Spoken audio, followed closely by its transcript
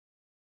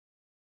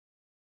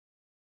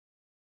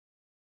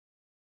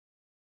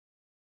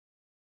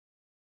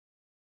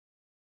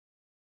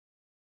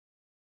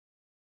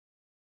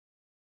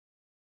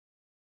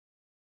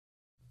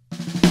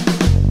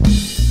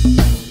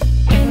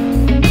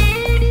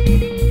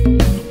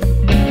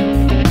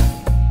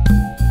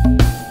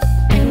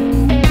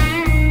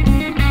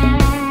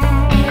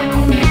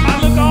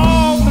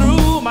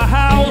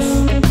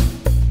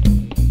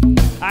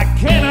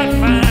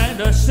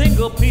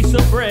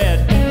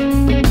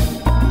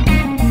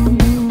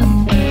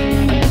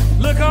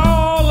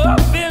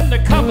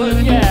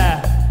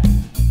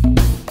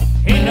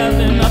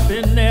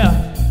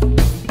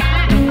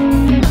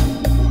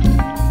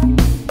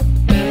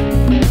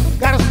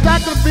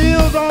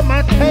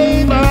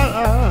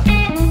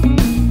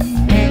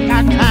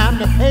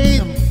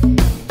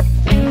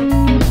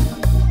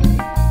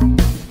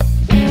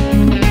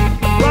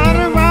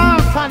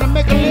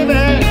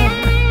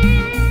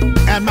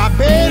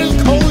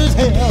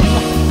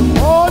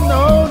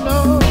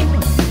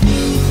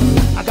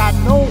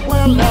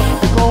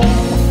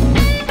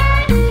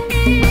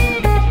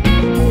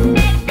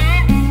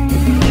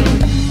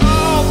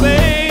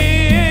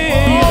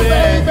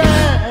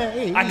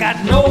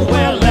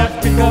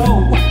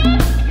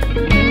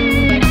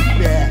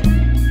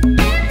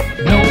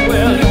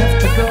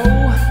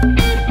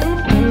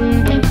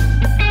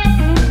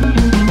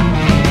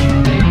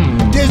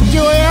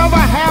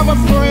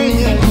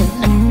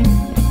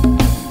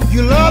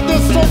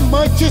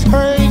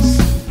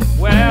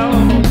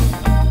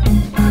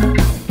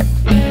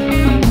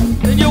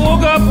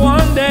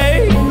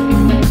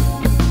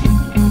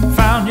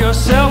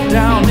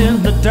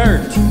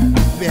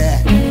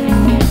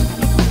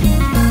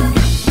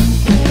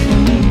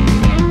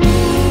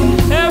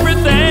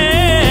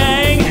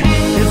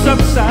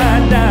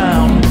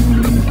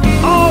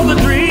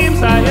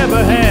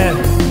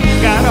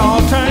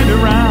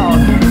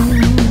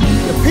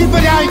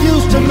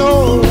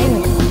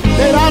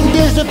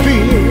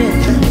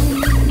disappeared.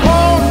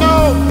 Oh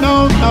no,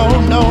 no, no,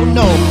 no,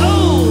 no.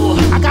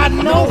 Oh, I got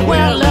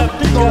nowhere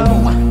left to go.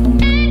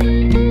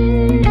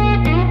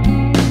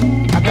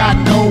 I got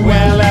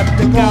nowhere left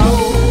to go.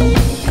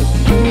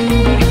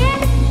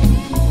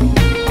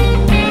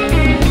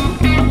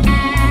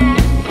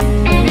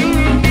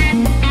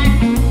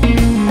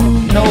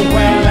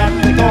 Nowhere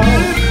left to go.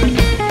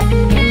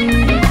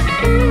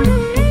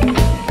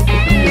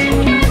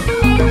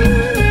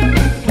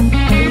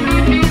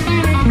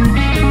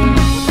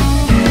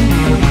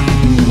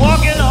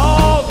 Walking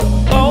all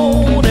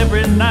alone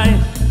every night,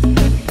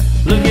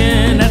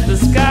 looking at the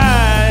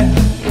sky.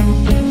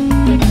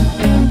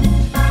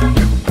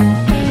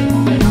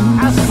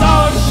 I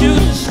saw a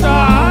shooting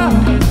star,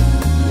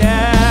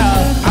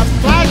 yeah. A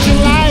flashing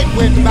light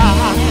went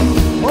by.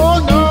 Oh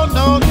no,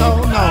 no, no,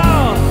 no.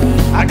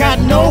 I got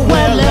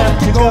nowhere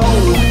left to go.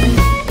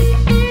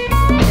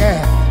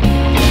 Yeah.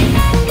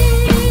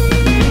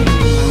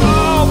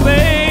 Oh,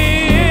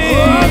 baby.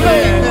 Oh,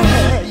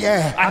 baby.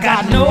 Yeah. I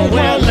got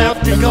nowhere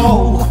left to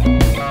go.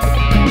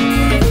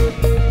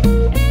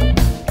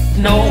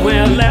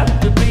 Nowhere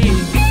left to be.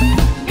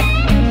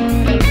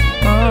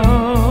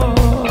 Oh.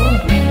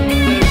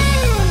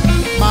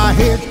 My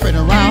head's been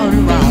around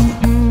and round.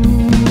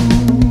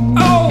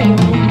 Oh,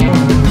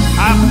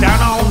 I'm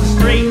down on the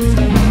street,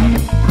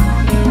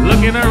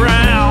 looking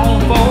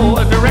around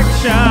for a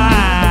direction.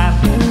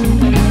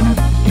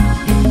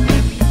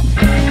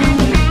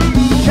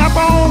 Jump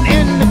on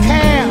in the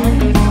cab.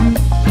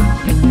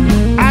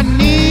 I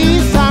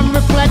need some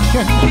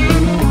reflection.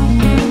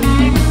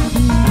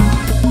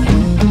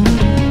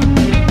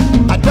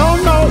 I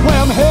don't know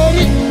where I'm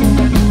headed.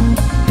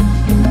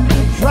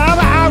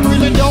 Driver, I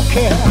really don't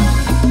care.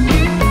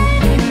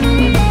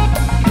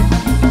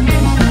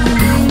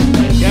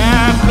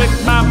 Yeah, I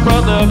flicked my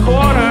brother a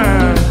quarter.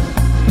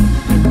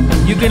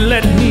 You can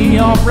let me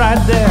off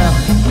right there.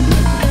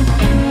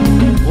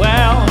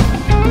 Well,